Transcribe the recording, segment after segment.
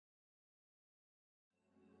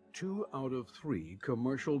2 out of 3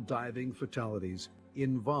 commercial diving fatalities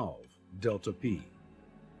involve delta P.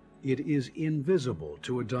 It is invisible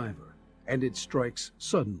to a diver, and it strikes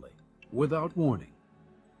suddenly, without warning.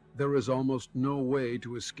 There is almost no way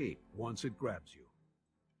to escape once it grabs you.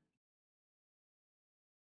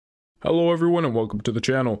 Hello everyone and welcome to the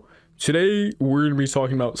channel. Today we're going to be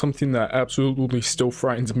talking about something that absolutely still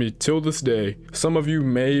frightens me till this day. Some of you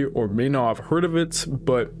may or may not have heard of it,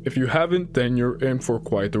 but if you haven't, then you're in for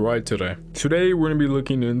quite the ride today. Today we're going to be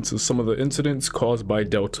looking into some of the incidents caused by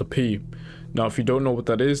delta P. Now, if you don't know what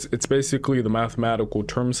that is, it's basically the mathematical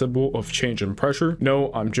term symbol of change in pressure.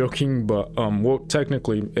 No, I'm joking, but well,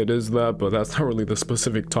 technically it is that, but that's not really the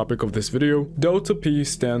specific topic of this video. Delta P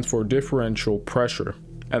stands for differential pressure,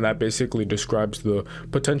 and that basically describes the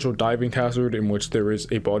potential diving hazard in which there is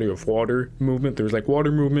a body of water movement. There's like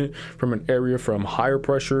water movement from an area from higher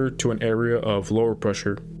pressure to an area of lower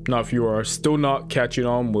pressure. Now, if you are still not catching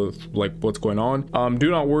on with like what's going on, do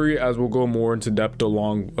not worry, as we'll go more into depth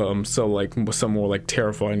along some more like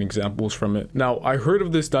terrifying examples from it. Now, I heard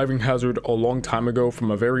of this diving hazard a long time ago from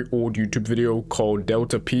a very old YouTube video called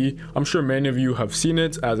Delta P. I'm sure many of you have seen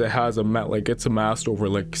it, as it has it's amassed over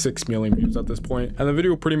like 6 million views at this point, and the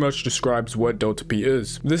video pretty much describes what delta P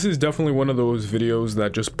is. This is definitely one of those videos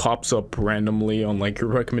that just pops up randomly on like your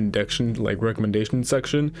recommendation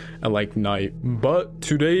section at like night. But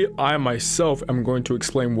today I myself am going to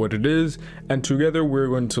explain what it is, and together we're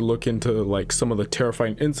going to look into like some of the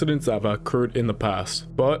terrifying incidents that have occurred in the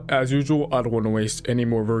past. But as usual, I don't want to waste any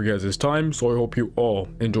more of your guys' time, so I hope you all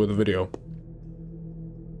enjoy the video.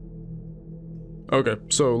 Okay,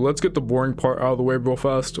 so let's get the boring part out of the way real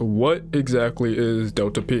fast. What exactly is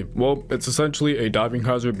delta P? Well, it's essentially a diving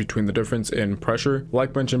hazard between the difference in pressure.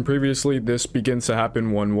 Like mentioned previously, this begins to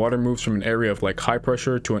happen when water moves from an area of like high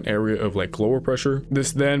pressure to an area of like lower pressure.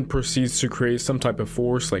 This then proceeds to create some type of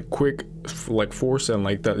force, like quick force, and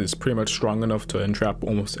like that is pretty much strong enough to entrap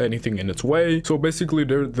almost anything in its way. So basically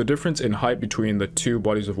the difference in height between the two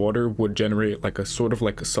bodies of water would generate like a sort of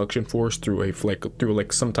like a suction force through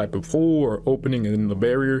some type of hole or opening in the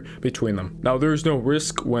barrier between them. Now, there's no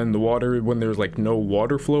risk when there's like no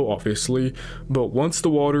water flow, obviously, but once the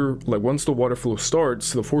water flow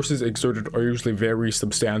starts, the forces exerted are usually very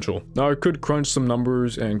substantial. Now, I could crunch some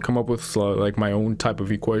numbers and come up with like my own type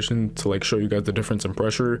of equation to like show you guys the difference in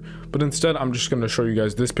pressure, but instead I'm just going to show you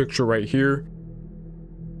guys this picture right here.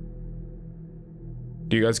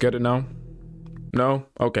 Do you guys get it now? No?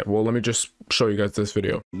 Okay, well, let me just show you guys this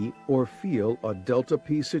video. Or feel a delta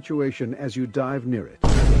P situation as you dive near it.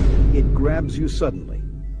 It grabs you suddenly,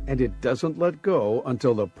 and it doesn't let go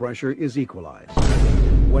until the pressure is equalized.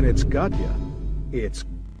 When it's got you, it's...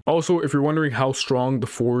 Also, if you're wondering how strong the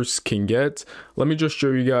force can get, let me just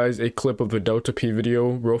show you guys a clip of the delta P video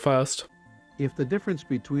real fast. If the difference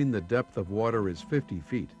between the depth of water is 50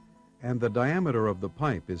 feet and the diameter of the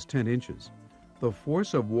pipe is 10 inches, the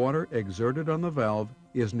force of water exerted on the valve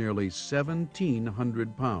is nearly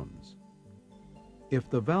 1,700 pounds. If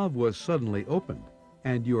the valve was suddenly opened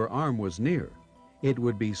and your arm was near, it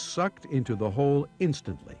would be sucked into the hole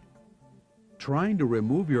instantly. Trying to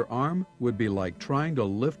remove your arm would be like trying to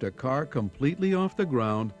lift a car completely off the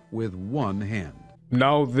ground with one hand.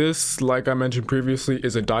 Now, this, like I mentioned previously,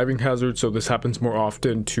 is a diving hazard, so this happens more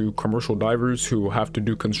often to commercial divers who have to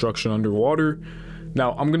do construction underwater.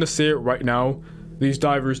 Now, I'm gonna say it right now, these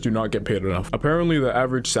divers do not get paid enough. Apparently, the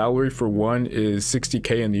average salary for one is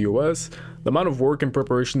 $60K in the US. The amount of work and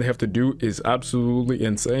preparation they have to do is absolutely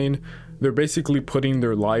insane. They're basically putting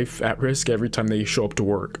their life at risk every time they show up to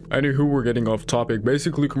work. Anywho, we're getting off topic.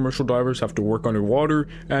 Basically, commercial divers have to work underwater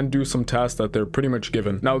and do some tasks that they're pretty much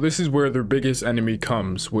given. Now, this is where their biggest enemy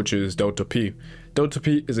comes, which is delta P. Delta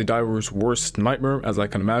P is a diver's worst nightmare, as I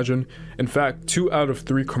can imagine. In fact, 2 out of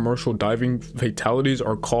 3 commercial diving fatalities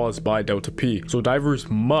are caused by delta P. So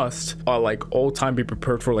divers must, like all time, be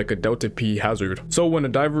prepared for like a delta P hazard. So when a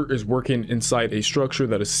diver is working inside a structure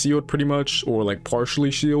that is sealed pretty much, or like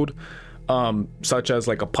partially sealed, such as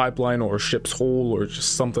like a pipeline or a ship's hull or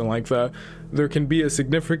just something like that, there can be a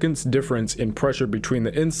significant difference in pressure between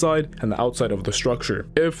the inside and the outside of the structure.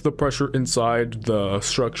 If the pressure inside the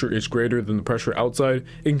structure is greater than the pressure outside,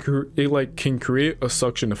 it can create a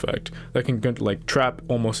suction effect that can like trap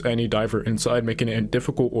almost any diver inside, making it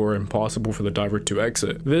difficult or impossible for the diver to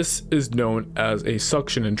exit. This is known as a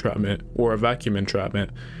suction entrapment or a vacuum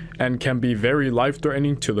entrapment. and can be very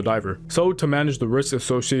life-threatening to the diver. So to manage the risks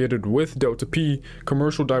associated with Delta P,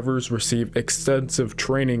 commercial divers receive extensive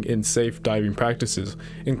training in safe diving practices,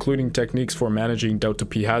 including techniques for managing Delta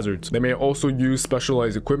P hazards. They may also use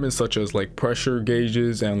specialized equipment such as like pressure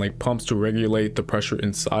gauges and like pumps to regulate the pressure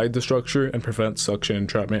inside the structure and prevent suction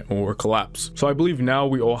entrapment or collapse. So I believe now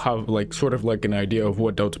we all have like sort of like an idea of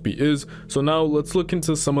what Delta P is. So now let's look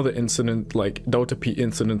into some of the incident, like Delta P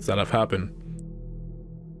incidents that have happened.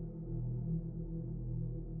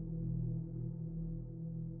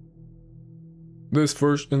 This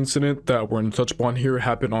first incident that we're going to touch upon here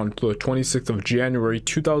happened on the 26th of January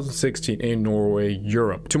 2016 in Norway,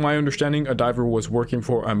 Europe. To my understanding, a diver was working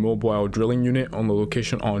for a mobile drilling unit on the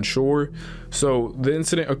location on shore. So the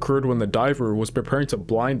incident occurred when the diver was preparing to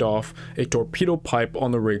blind off a torpedo pipe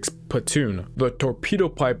on the rig's platoon. The torpedo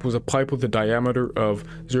pipe was a pipe with a diameter of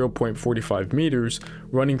 0.45 meters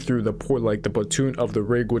running through the platoon of the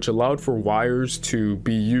rig, which allowed for wires to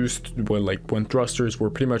be used when thrusters were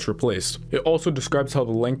pretty much replaced. It also describes how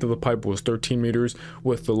the length of the pipe was 13 meters,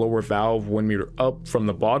 with the lower valve 1 meter up from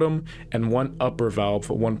the bottom and one upper valve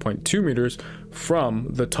 1.2 meters from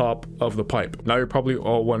the top of the pipe. Now you're probably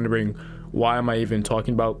all wondering, why am I even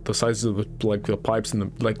talking about the sizes of the pipes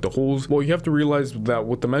and the holes? Well, you have to realize that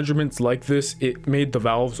with the measurements like this, it made the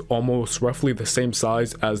valves almost roughly the same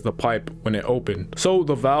size as the pipe when it opened. So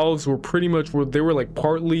the valves were pretty much like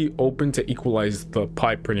partly open to equalize the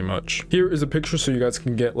pipe pretty much. Here is a picture so you guys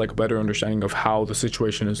can get like a better understanding of how the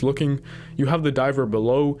situation is looking. You have the diver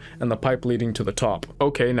below and the pipe leading to the top.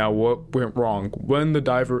 Okay, now what went wrong? When the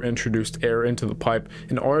diver introduced air into the pipe,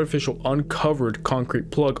 an artificial uncovered concrete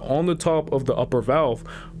plug on the top of the upper valve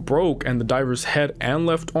broke, and the diver's head and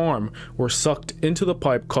left arm were sucked into the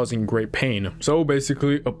pipe, causing great pain. So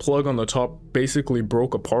basically, a plug on the top basically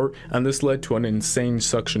broke apart, and this led to an insane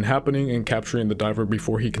suction happening and capturing the diver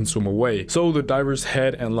before he can swim away. So the diver's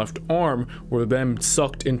head and left arm were then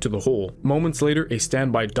sucked into the hole. Moments later, a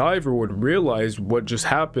standby diver would realize what just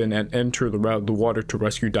happened and enter the water to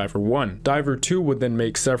rescue diver 1. Diver 2 would then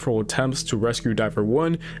make several attempts to rescue diver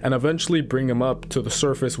 1 and eventually bring him up to the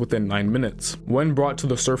surface within 9 minutes. When brought to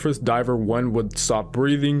the surface, diver 1 would stop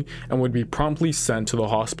breathing and would be promptly sent to the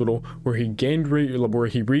hospital, where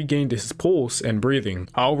he regained his pulse and breathing.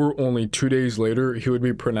 However, only 2 days later, he would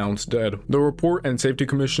be pronounced dead. The report and safety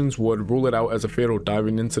commissions would rule it out as a fatal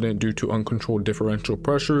diving incident due to uncontrolled differential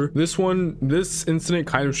pressure. This incident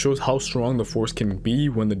kind of shows how strong the force can be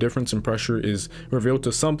when the difference in pressure is revealed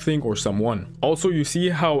to something or someone. Also, you see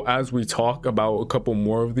how as we talk about a couple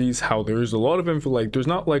more of these, how there's a lot of there's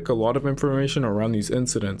not like a lot of information around these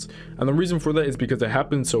incidents, and the reason for that is because it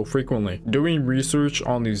happens so frequently. Doing research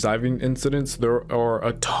on these diving incidents,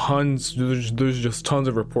 there's just tons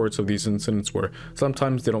of reports of these incidents where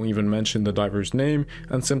sometimes they don't even mention the diver's name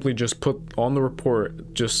and simply just put on the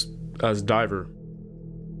report just as diver.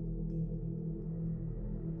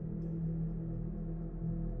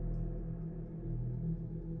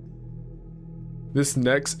 This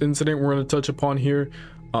next incident we're going to touch upon here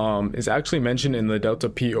is actually mentioned in the Delta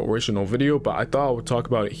P original video, but I thought I would talk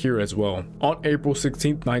about it here as well. On April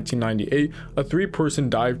 16th, 1998, a 3-person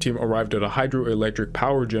dive team arrived at a hydroelectric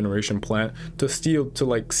power generation plant to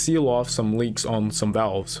seal off some leaks on some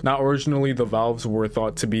valves. Now, originally the valves were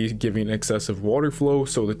thought to be giving excessive water flow,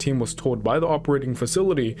 so the team was told by the operating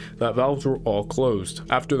facility that valves were all closed.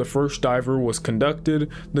 After the first diver was conducted,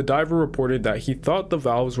 the diver reported that he thought the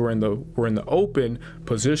valves were in the open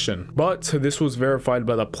position, but this was verified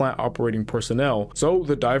by the plant operating personnel. So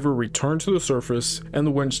the diver returned to the surface and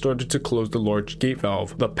the wind started to close the large gate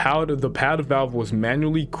valve. The pad valve was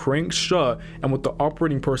manually cranked shut, and with the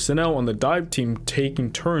operating personnel on the dive team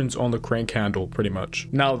taking turns on the crank handle pretty much.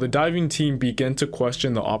 Now the diving team began to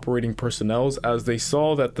question the operating personnel as they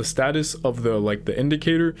saw that the status of the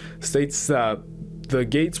indicator states that the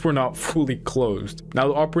gates were not fully closed. Now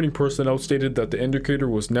the operating personnel stated that the indicator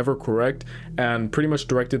was never correct and pretty much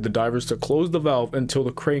directed the divers to close the valve until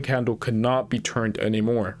the crank handle could not be turned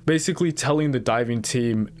anymore, basically telling the diving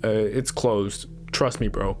team it's closed. Trust me,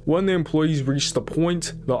 bro. When the employees reached the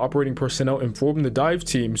point, the operating personnel informed the dive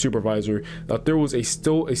team supervisor that there was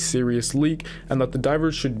still a serious leak and that the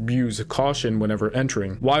divers should use caution whenever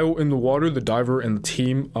entering. While in the water, the diver and the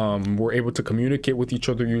team were able to communicate with each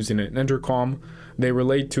other using an intercom. They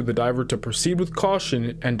relayed to the diver to proceed with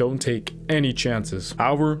caution and don't take any chances.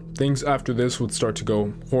 However, things after this would start to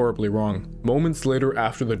go horribly wrong. Moments later,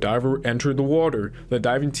 after the diver entered the water, the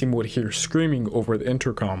diving team would hear screaming over the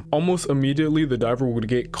intercom. Almost immediately, the diver would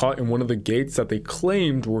get caught in one of the gates that they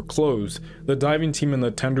claimed were closed. The diving team and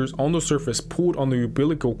the attenders on the surface pulled on the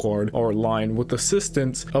umbilical cord or line with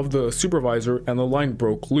assistance of the supervisor, and the line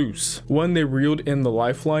broke loose. When they reeled in the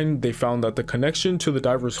lifeline, they found that the connection to the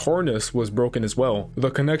diver's harness was broken as well.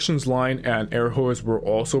 The connections line and air hose were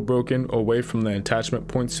also broken away from the attachment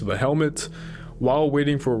points to the helmet. While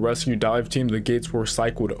waiting for a rescue dive team, the gates were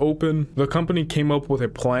cycled open. The company came up with a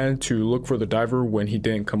plan to look for the diver when he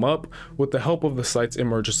didn't come up, with the help of the site's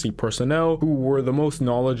emergency personnel, who were the most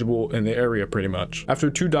knowledgeable in the area pretty much. After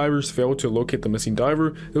 2 divers failed to locate the missing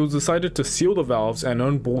diver, it was decided to seal the valves and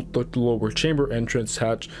unbolt the lower chamber entrance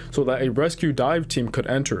hatch so that a rescue dive team could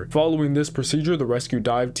enter. Following this procedure, the rescue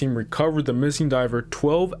dive team recovered the missing diver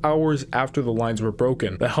 12 hours after the lines were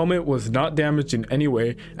broken. The helmet was not damaged in any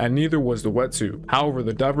way, and neither was the wetsuit. However,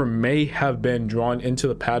 the diver may have been drawn into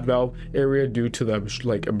the pad valve area due to the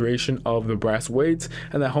abrasion of the brass weights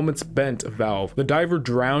and the helmet's bent valve. The diver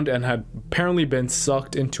drowned and had apparently been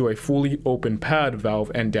sucked into a fully open pad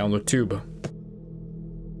valve and down the tube.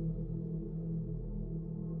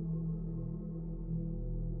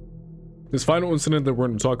 This final incident that we're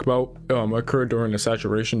going to talk about occurred during a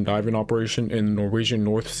saturation diving operation in the Norwegian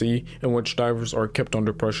North Sea, in which divers are kept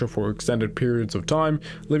under pressure for extended periods of time,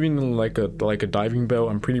 living in like a diving bell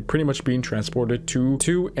and pretty much being transported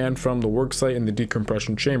to and from the work site in the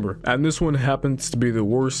decompression chamber. And this one happens to be the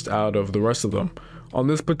worst out of the rest of them. On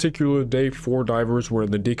this particular day, 4 divers were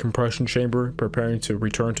in the decompression chamber preparing to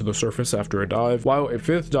return to the surface after a dive, while a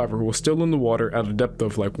 5th diver was still in the water at a depth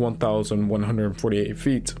of like 1,148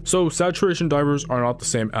 feet. So saturation divers are not the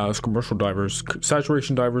same as commercial divers.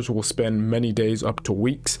 Saturation divers will spend many days up to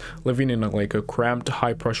weeks living in a cramped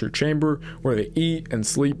high pressure chamber where they eat and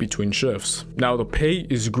sleep between shifts. Now the pay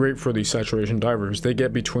is great for these saturation divers. They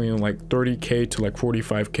get between like 30k to like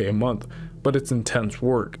 45k a month, but it's intense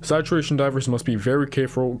work. Saturation divers must be very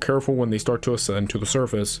careful when they start to ascend to the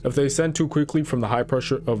surface. If they ascend too quickly from the high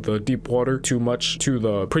pressure of the deep water too much to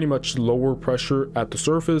the pretty much lower pressure at the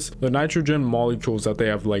surface, the nitrogen molecules that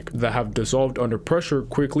have dissolved under pressure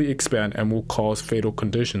quickly expand and will cause fatal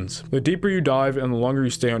conditions. The deeper you dive and the longer you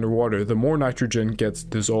stay underwater, the more nitrogen gets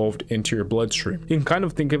dissolved into your bloodstream. You can kind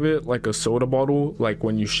of think of it like a soda bottle, like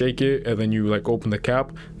when you shake it and then you open the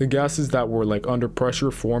cap, the gases that were under pressure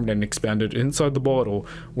formed and expanded inside the bottle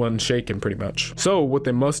when shaken pretty much. So what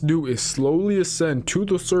they must do is slowly ascend to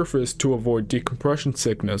the surface to avoid decompression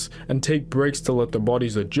sickness and take breaks to let their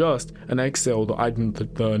bodies adjust and exhale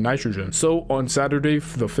the nitrogen. So on Saturday,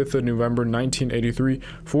 the 5th of November 1983,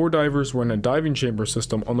 4 divers were in a diving chamber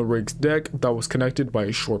system on the rig's deck that was connected by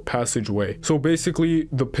a short passageway. So basically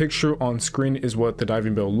the picture on screen is what the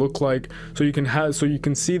diving bell looked like. So you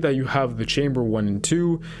can see that you have the chamber 1 and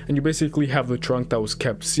 2, and you basically have the trunk that was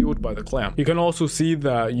kept sealed by the clamp. You can also see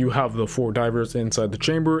that you have the 4 divers inside the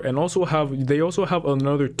chamber, and they also have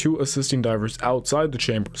another 2 assisting divers outside the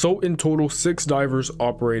chamber. So in total 6 divers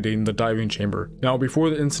operating the diving chamber. Now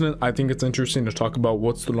before the incident, I think it's interesting to talk about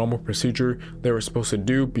what's the normal procedure they were supposed to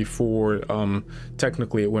do before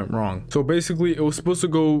technically it went wrong. So basically it was supposed to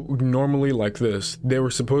go normally like this. They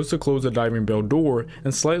were supposed to close the diving bell door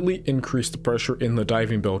and slightly increase the pressure in the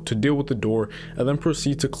diving bell to deal with the door, and then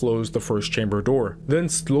proceed to close the first chamber door. Then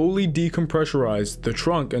slowly decompressurize the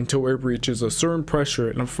trunk until it reaches a certain pressure,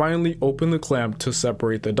 and finally open the clamp to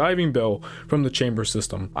separate the diving bell from the chamber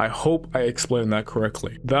system. I hope I explained that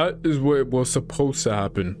correctly. That is what was supposed to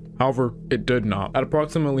happen. However, it did not. At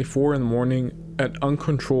approximately 4 in the morning, an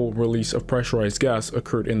uncontrolled release of pressurized gas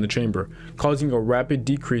occurred in the chamber, causing a rapid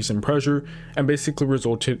decrease in pressure and basically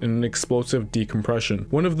resulted in an explosive decompression.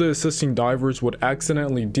 One of the assisting divers would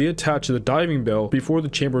accidentally deattach the diving bell before the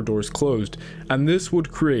chamber doors closed, and this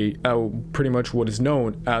would create pretty much what is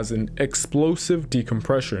known as an explosive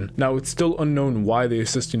decompression. Now it's still unknown why the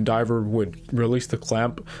assisting diver would release the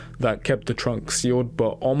clamp that kept the trunk sealed,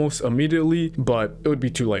 but almost immediately, but it would be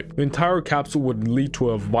too late. The entire capsule would lead to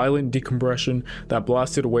a violent decompression that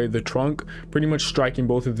blasted away the trunk, pretty much striking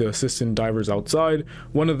both of the assistant divers outside,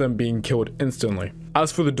 one of them being killed instantly. As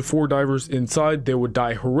for the 4 divers inside, they would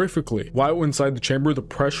die horrifically. While inside the chamber, the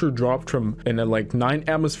pressure dropped from 9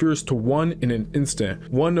 atmospheres to 1 in an instant.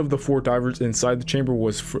 One of the 4 divers inside the chamber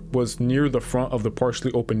was near the front of the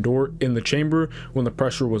partially open door in the chamber when the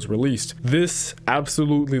pressure was released. This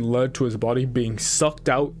absolutely led to his body being sucked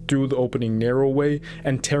out through the opening narrow way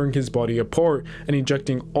and tearing his body apart and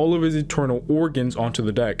ejecting all of his internal organs onto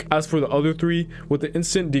the deck. As for the other 3, with the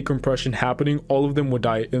instant decompression happening, all of them would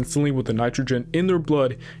die instantly with the nitrogen in their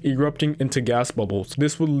blood erupting into gas bubbles.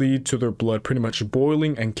 This would lead to their blood pretty much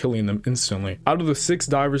boiling and killing them instantly. Out of the 6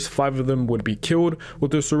 divers, 5 of them would be killed,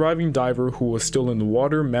 with the surviving diver, who was still in the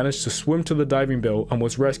water, managed to swim to the diving bell and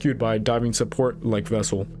was rescued by a diving support-like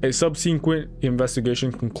vessel. A subsequent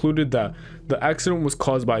investigation concluded that the accident was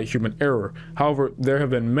caused by a human error. However, there have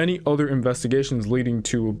been many other investigations leading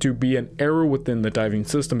to be an error within the diving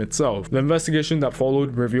system itself. The investigation that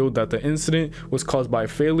followed revealed that the incident was caused by a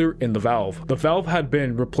failure in the valve. The valve had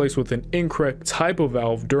been replaced with an incorrect type of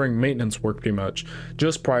valve during maintenance work pretty much,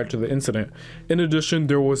 just prior to the incident. In addition,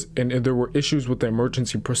 there were issues with the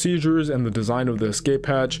emergency procedures and the design of the escape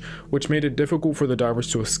hatch, which made it difficult for the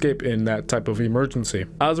divers to escape in that type of emergency.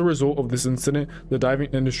 As a result of this incident, the diving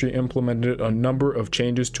industry implemented a number of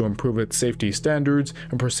changes to improve its safety standards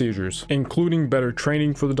and procedures, including better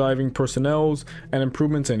training for the diving personnel and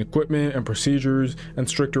improvements in equipment and procedures and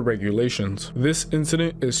stricter regulations. This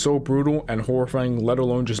incident is so brutal and horrifying, let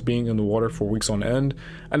alone just being in the water for weeks on end,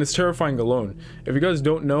 and it's terrifying alone. If you guys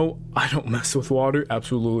don't know, I don't mess with water,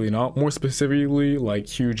 absolutely not. More specifically, like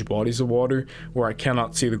huge bodies of water where I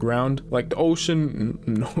cannot see the ground. Like the ocean,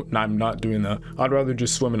 no, I'm not doing that. I'd rather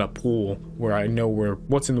just swim in a pool where I know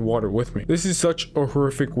what's in the water with me. This is such a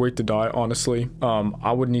horrific way to die, honestly.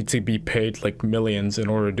 I would need to be paid like millions in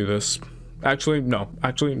order to do this. Actually, no,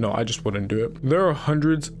 I just wouldn't do it. There are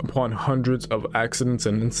hundreds upon hundreds of accidents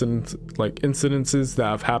and incidences that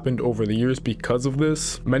have happened over the years because of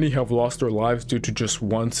this. Many have lost their lives due to just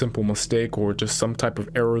one simple mistake or just some type of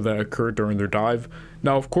error that occurred during their dive.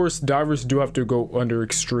 Now, of course, divers do have to go under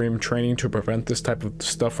extreme training to prevent this type of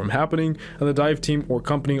stuff from happening, and the dive team or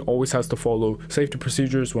company always has to follow safety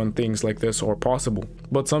procedures when things like this are possible.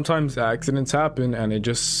 But sometimes accidents happen and it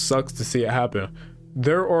just sucks to see it happen.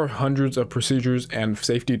 There are hundreds of procedures and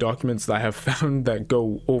safety documents that I have found that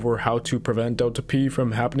go over how to prevent Delta P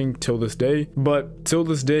from happening till this day, but till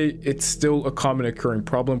this day, it's still a common occurring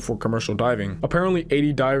problem for commercial diving. Apparently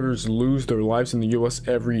 80 divers lose their lives in the US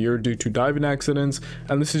every year due to diving accidents,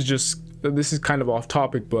 and this is kind of off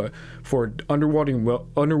topic, but for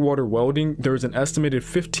underwater welding, there is an estimated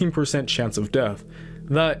 15% chance of death.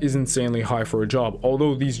 That is insanely high for a job.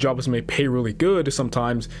 Although these jobs may pay really good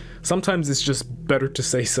sometimes it's just better to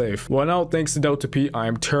stay safe. Well, now thanks to Delta P, I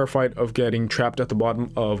am terrified of getting trapped at the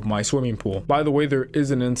bottom of my swimming pool. By the way, there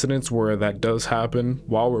is an incident where that does happen.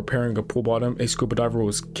 While repairing a pool bottom, a scuba diver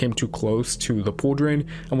came too close to the pool drain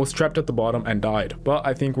and was trapped at the bottom and died. But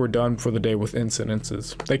I think we're done for the day with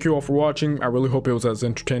incidences. Thank you all for watching. I really hope it was as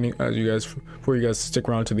entertaining as you guys to stick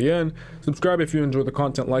around to the end. Subscribe if you enjoy the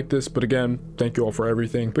content like this, but again, thank you all for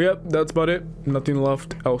everything. But yep, that's about it. Nothing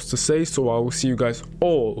left else to say, so I will see you guys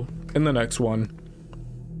all in the next one.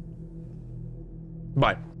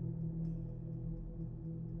 Bye.